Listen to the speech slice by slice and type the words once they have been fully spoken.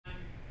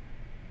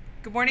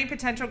Good morning,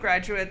 potential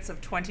graduates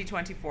of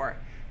 2024.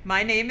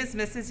 My name is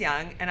Mrs.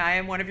 Young, and I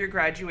am one of your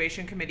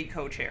graduation committee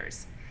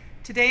co-chairs.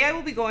 Today I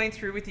will be going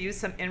through with you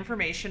some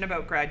information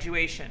about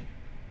graduation.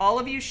 All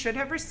of you should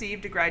have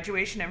received a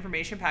graduation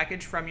information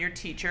package from your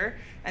teacher,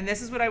 and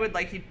this is what I would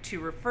like you to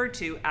refer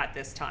to at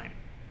this time.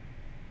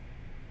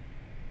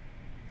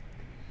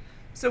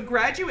 So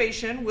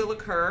graduation will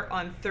occur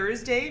on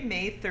Thursday,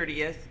 May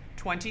 30th,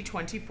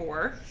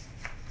 2024.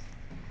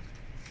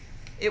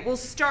 It will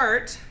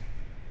start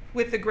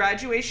with the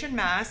graduation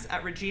mass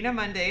at Regina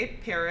Monday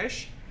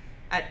Parish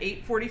at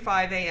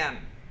 8:45 a.m.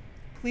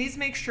 Please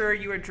make sure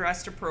you are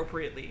dressed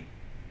appropriately.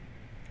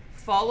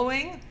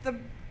 Following the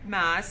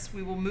mass,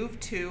 we will move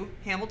to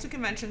Hamilton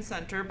Convention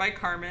Center by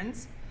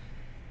Carmen's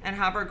and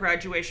have our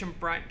graduation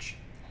brunch.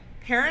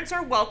 Parents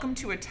are welcome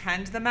to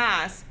attend the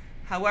mass,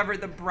 however,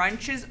 the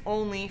brunch is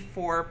only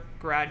for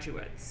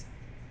graduates.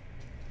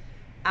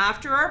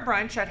 After our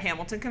brunch at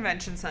Hamilton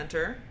Convention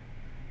Center,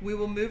 we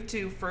will move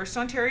to First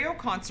Ontario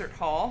Concert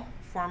Hall,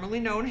 formerly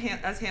known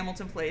as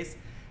Hamilton Place,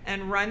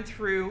 and run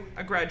through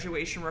a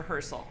graduation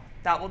rehearsal.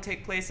 That will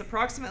take place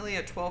approximately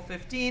at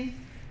 12:15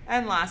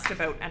 and last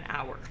about an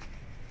hour.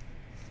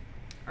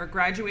 Our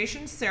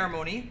graduation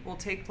ceremony will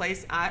take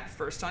place at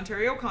First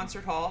Ontario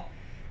Concert Hall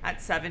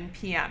at 7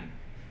 p.m.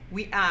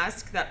 We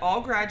ask that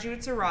all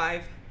graduates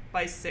arrive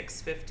by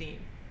 6:15.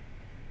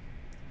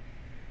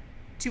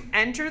 To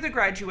enter the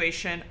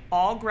graduation,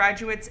 all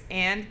graduates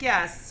and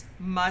guests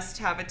must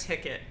have a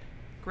ticket.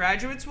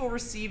 Graduates will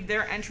receive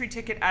their entry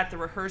ticket at the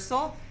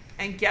rehearsal,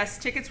 and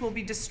guest tickets will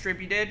be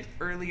distributed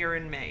earlier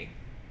in May.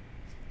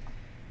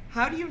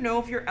 How do you know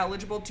if you're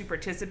eligible to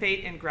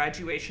participate in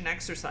graduation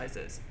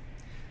exercises?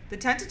 The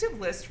tentative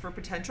list for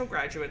potential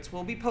graduates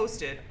will be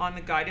posted on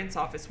the guidance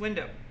office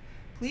window.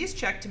 Please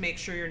check to make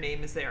sure your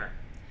name is there.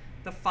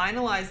 The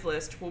finalized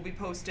list will be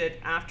posted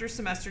after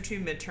semester 2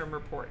 midterm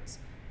reports,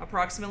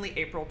 approximately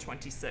April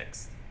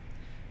 26th.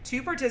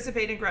 To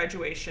participate in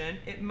graduation,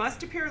 it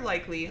must appear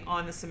likely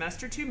on the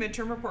semester 2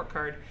 midterm report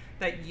card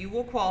that you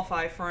will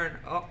qualify for an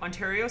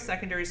Ontario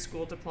Secondary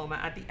School diploma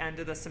at the end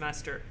of the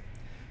semester.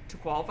 To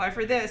qualify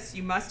for this,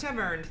 you must have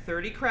earned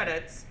 30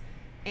 credits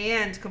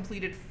and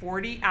completed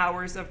 40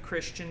 hours of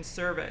Christian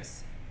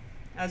service,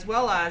 as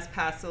well as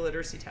passed the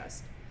literacy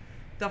test.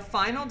 The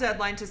final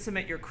deadline to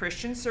submit your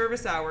Christian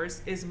service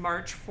hours is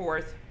March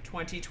 4th,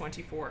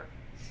 2024.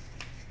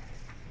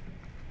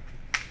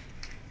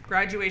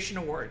 Graduation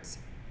awards.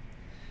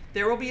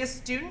 There will be a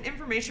student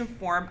information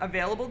form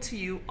available to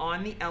you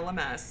on the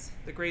LMS,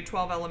 the grade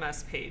 12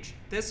 LMS page.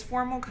 This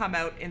form will come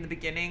out in the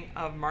beginning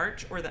of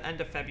March or the end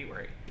of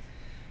February.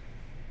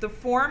 The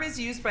form is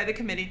used by the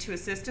committee to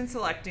assist in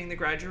selecting the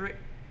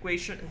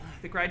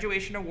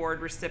graduation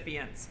award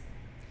recipients.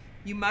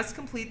 You must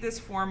complete this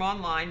form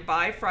online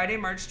by Friday,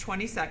 March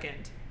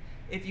 22nd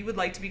if you would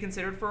like to be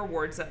considered for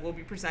awards that will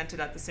be presented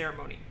at the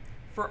ceremony.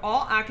 For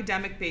all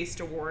academic-based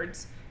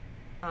awards,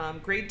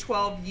 grade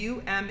 12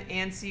 U, M,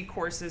 and C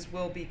courses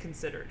will be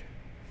considered.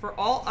 For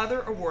all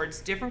other awards,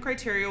 different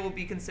criteria will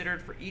be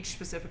considered for each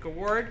specific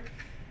award.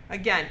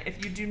 Again,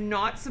 if you do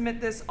not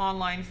submit this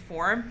online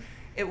form,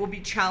 it will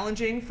be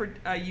challenging for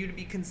you to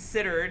be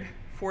considered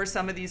for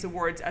some of these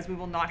awards, as we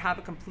will not have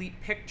a complete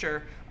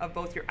picture of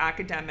both your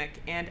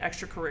academic and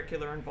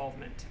extracurricular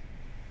involvement.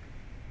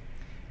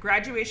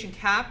 Graduation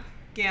cap,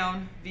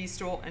 gown,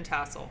 V-stole, and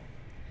tassel.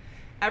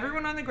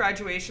 Everyone on the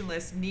graduation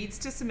list needs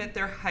to submit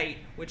their height,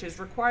 which is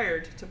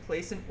required to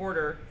place an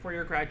order for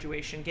your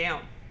graduation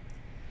gown.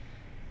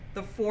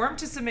 The form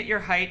to submit your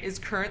height is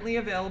currently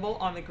available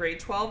on the grade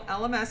 12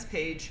 LMS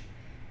page,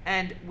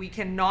 and we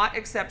cannot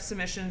accept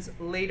submissions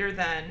later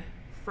than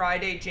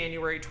Friday,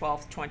 January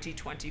 12th,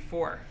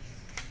 2024.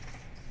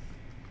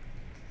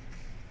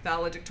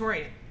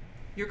 Valedictorian.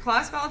 Your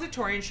class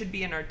valedictorian should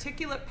be an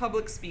articulate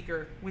public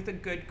speaker with a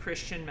good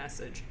Christian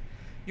message.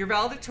 Your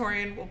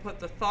valedictorian will put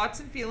the thoughts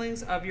and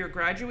feelings of your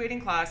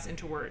graduating class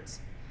into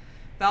words.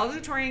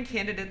 Valedictorian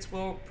candidates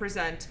will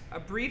present a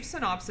brief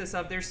synopsis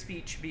of their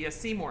speech via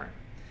CMOR.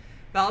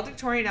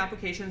 Valedictorian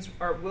applications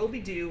will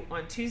be due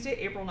on Tuesday,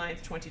 April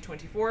 9th,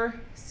 2024.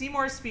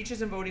 CMOR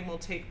speeches and voting will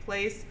take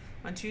place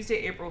on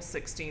Tuesday, April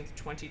 16th,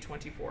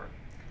 2024.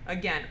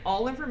 Again,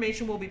 all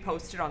information will be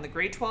posted on the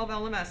grade 12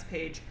 LMS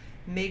page.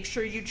 Make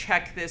sure you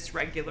check this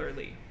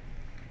regularly.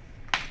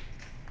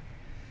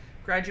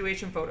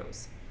 Graduation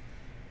photos.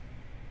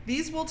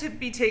 These will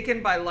be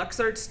taken by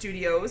LuxArt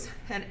Studios,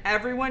 and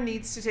everyone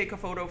needs to take a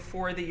photo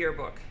for the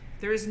yearbook.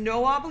 There is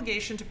no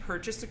obligation to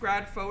purchase the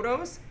grad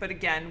photos, but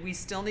again, we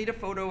still need a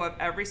photo of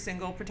every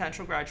single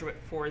potential graduate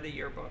for the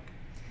yearbook.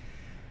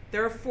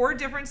 There are 4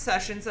 different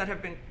sessions that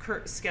have been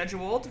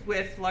scheduled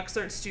with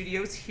LuxArt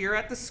Studios here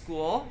at the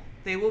school.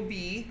 They will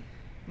be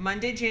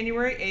Monday,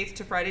 January 8th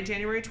to Friday,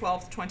 January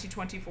 12th,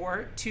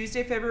 2024,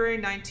 Tuesday, February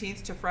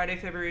 19th to Friday,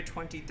 February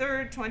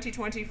 23rd,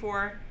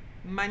 2024,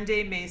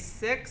 Monday, May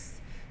 6th,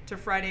 to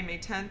Friday, May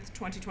 10th,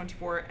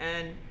 2024,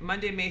 and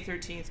Monday, May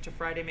 13th to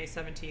Friday, May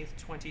 17th,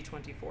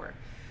 2024.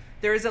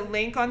 There is a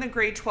link on the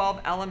grade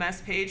 12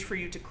 LMS page for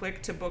you to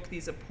click to book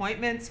these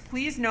appointments.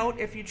 Please note,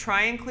 if you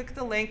try and click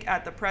the link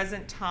at the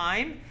present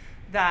time,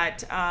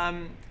 that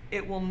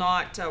it will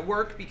not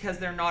work because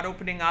they're not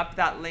opening up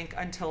that link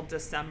until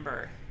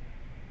December.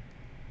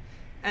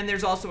 And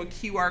there's also a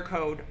QR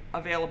code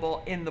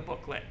available in the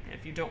booklet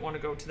if you don't want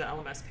to go to the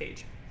LMS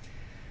page.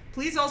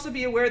 Please also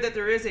be aware that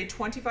there is a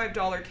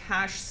 $25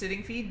 cash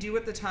sitting fee due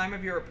at the time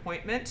of your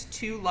appointment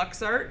to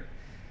LuxArt.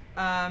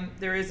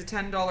 There is a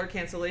 $10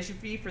 cancellation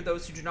fee for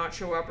those who do not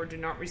show up or do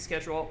not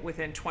reschedule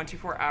within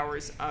 24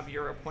 hours of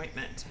your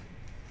appointment.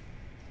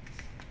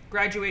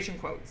 Graduation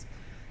quotes.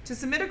 To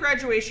submit a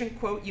graduation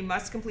quote, you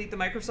must complete the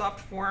Microsoft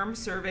Form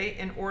survey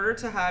in order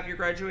to have your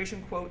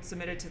graduation quote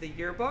submitted to the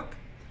yearbook.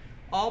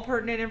 All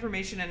pertinent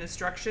information and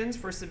instructions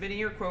for submitting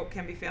your quote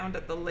can be found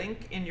at the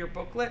link in your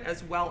booklet,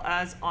 as well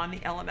as on the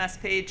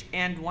LMS page,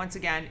 and once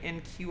again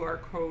in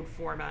QR code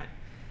format.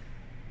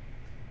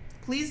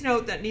 Please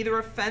note that neither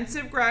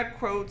offensive grad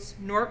quotes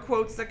nor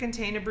quotes that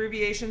contain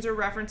abbreviations or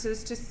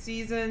references to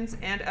seasons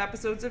and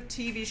episodes of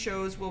TV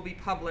shows will be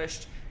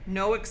published.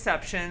 No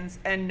exceptions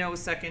and no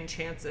second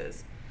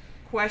chances.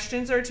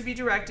 Questions are to be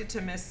directed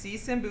to Ms. C.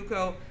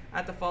 Sambuco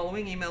at the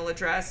following email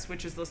address,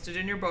 which is listed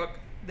in your book.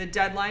 The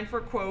deadline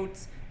for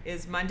quotes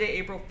is Monday,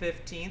 April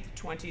 15th,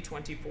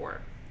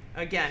 2024.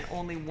 Again,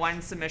 only one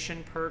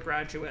submission per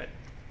graduate.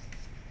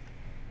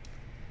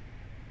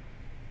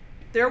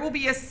 There will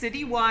be a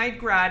citywide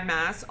grad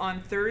mass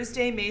on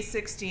Thursday, May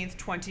 16th,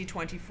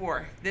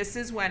 2024. This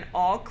is when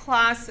all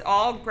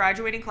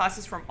graduating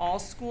classes from all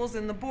schools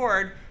in the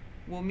board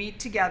will meet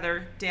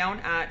together down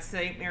at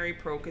St. Mary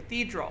Pro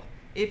Cathedral.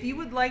 If you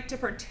would like to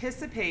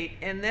participate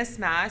in this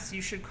mass,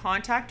 you should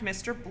contact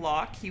Mr.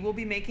 Block. He will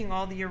be making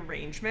all the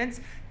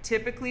arrangements.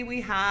 Typically, we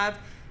have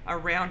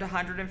around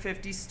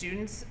 150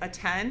 students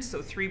attend,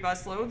 so 3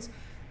 bus loads.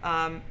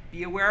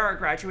 Be aware our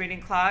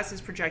graduating class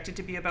is projected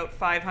to be about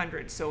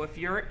 500. So if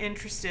you're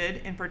interested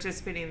in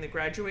participating in the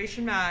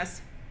graduation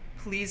mass,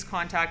 please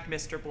contact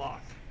Mr.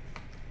 Block.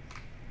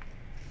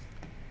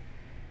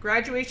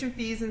 Graduation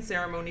fees and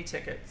ceremony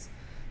tickets.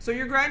 So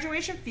your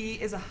graduation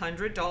fee is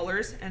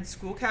 $100 and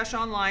School Cash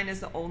Online is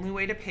the only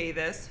way to pay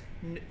this.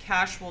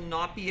 Cash will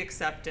not be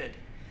accepted.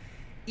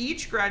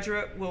 Each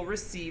graduate will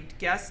receive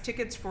guest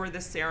tickets for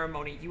the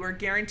ceremony. You are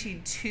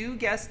guaranteed 2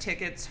 guest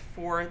tickets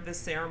for the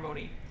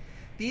ceremony.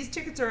 These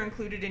tickets are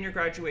included in your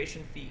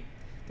graduation fee.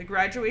 The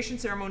graduation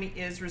ceremony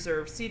is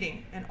reserved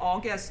seating, and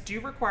all guests do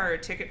require a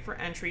ticket for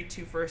entry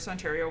to First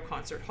Ontario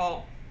Concert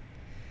Hall.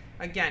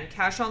 Again,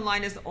 Cash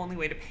Online is the only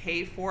way to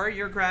pay for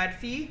your grad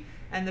fee,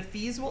 and the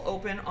fees will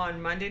open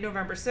on Monday,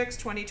 November 6,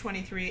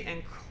 2023,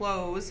 and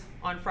close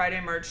on Friday,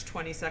 March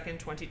 22nd,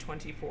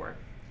 2024.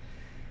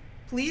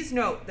 Please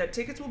note that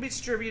tickets will be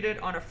distributed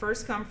on a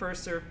first-come,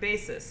 first-served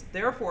basis.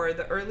 Therefore,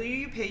 the earlier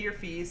you pay your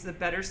fees, the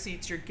better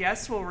seats your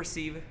guests will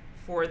receive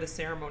for the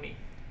ceremony.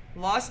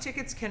 Lost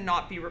tickets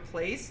cannot be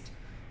replaced,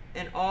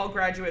 and all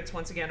graduates,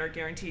 once again, are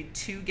guaranteed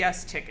 2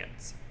 guest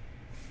tickets.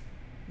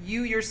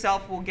 You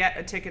yourself will get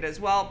a ticket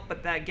as well,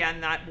 but again,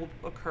 that will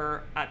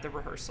occur at the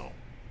rehearsal.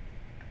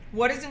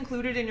 What is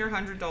included in your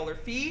 $100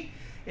 fee?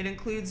 It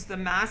includes the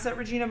Mass at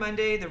Regina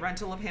Monday, the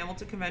rental of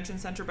Hamilton Convention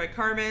Center by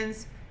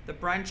Carmen's, the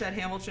brunch at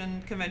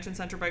Hamilton Convention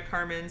Center by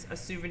Carmen's, a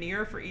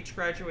souvenir for each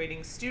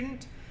graduating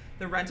student,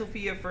 the rental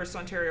fee of First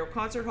Ontario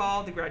Concert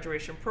Hall, the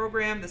graduation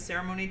program, the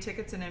ceremony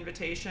tickets and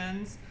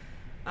invitations,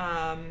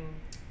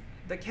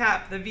 the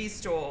cap, the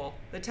V-stole,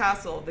 the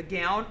tassel, the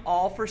gown,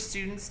 all for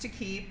students to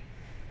keep,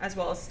 as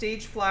well as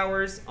stage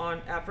flowers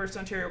at First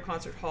Ontario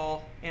Concert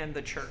Hall and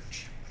the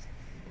church.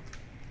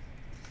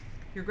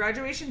 Your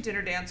graduation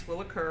dinner dance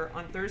will occur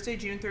on Thursday,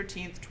 June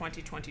 13th,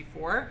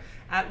 2024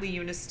 at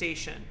Leuna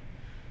Station.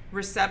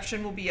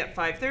 Reception will be at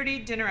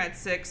 5:30, dinner at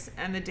 6,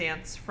 and the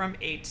dance from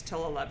 8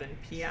 till 11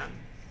 p.m.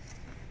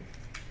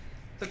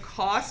 The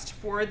cost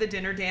for the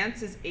dinner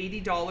dance is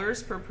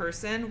 $80 per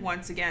person.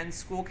 Once again,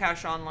 School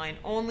Cash Online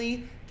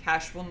only.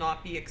 Cash will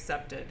not be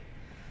accepted.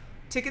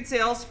 Ticket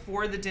sales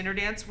for the dinner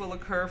dance will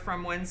occur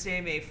from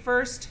Wednesday, May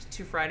 1st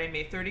to Friday,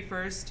 May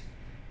 31st.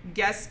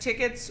 Guest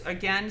tickets,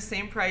 again,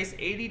 same price,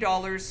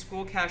 $80,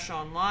 School Cash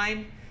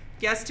Online.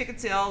 Guest ticket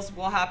sales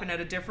will happen at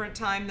a different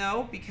time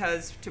though,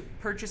 because to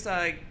purchase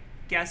a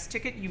guest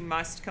ticket, you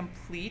must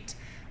complete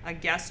a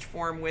guest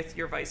form with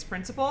your vice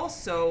principal.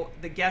 So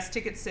the guest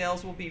ticket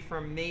sales will be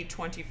from May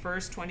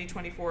 21st,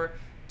 2024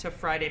 to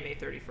Friday, May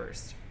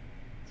 31st.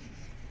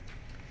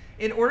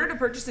 In order to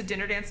purchase a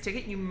dinner dance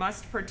ticket, you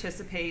must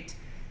participate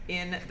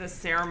in the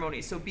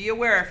ceremony. So be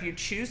aware, if you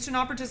choose to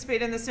not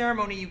participate in the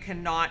ceremony, you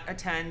cannot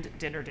attend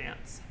dinner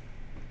dance.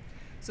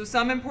 So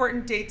some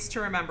important dates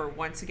to remember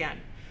once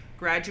again.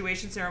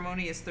 Graduation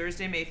ceremony is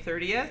Thursday, May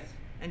 30th,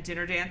 and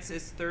dinner dance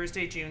is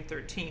Thursday, June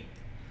 13th.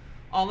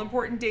 All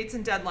important dates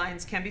and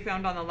deadlines can be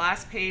found on the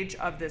last page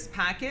of this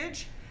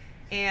package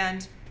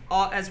and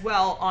as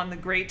well on the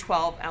grade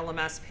 12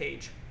 LMS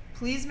page.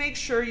 Please make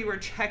sure you are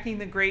checking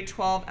the grade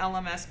 12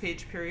 LMS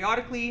page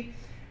periodically,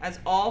 as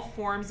all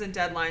forms and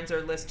deadlines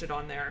are listed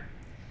on there.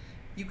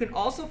 You can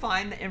also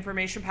find the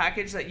information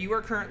package that you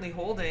are currently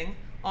holding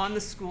on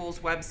the school's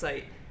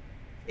website.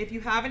 If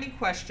you have any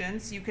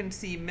questions, you can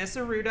see Miss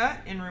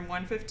Aruda in room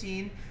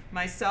 115,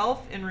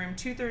 myself in room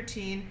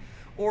 213,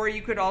 or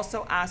you could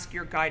also ask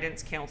your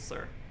guidance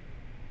counselor.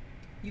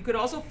 You could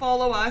also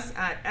follow us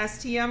at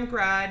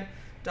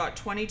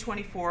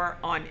stmgrad.2024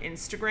 on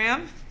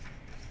Instagram.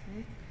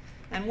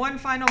 And one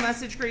final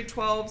message, grade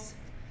 12s.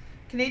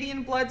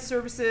 Canadian Blood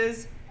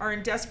Services are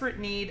in desperate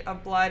need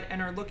of blood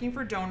and are looking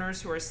for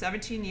donors who are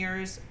 17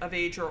 years of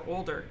age or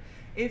older.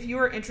 If you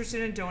are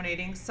interested in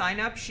donating,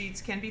 sign-up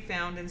sheets can be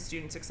found in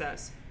Student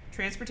Success.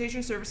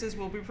 Transportation services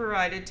will be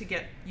provided to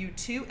get you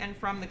to and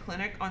from the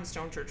clinic on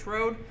Stone Church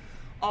Road.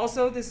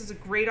 Also, this is a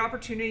great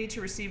opportunity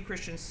to receive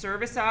Christian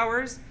service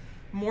hours.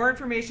 More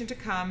information to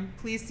come.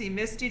 Please see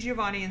Miss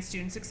DiGiovanni in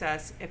Student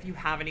Success if you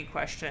have any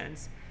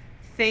questions.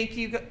 Thank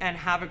you and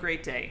have a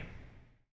great day.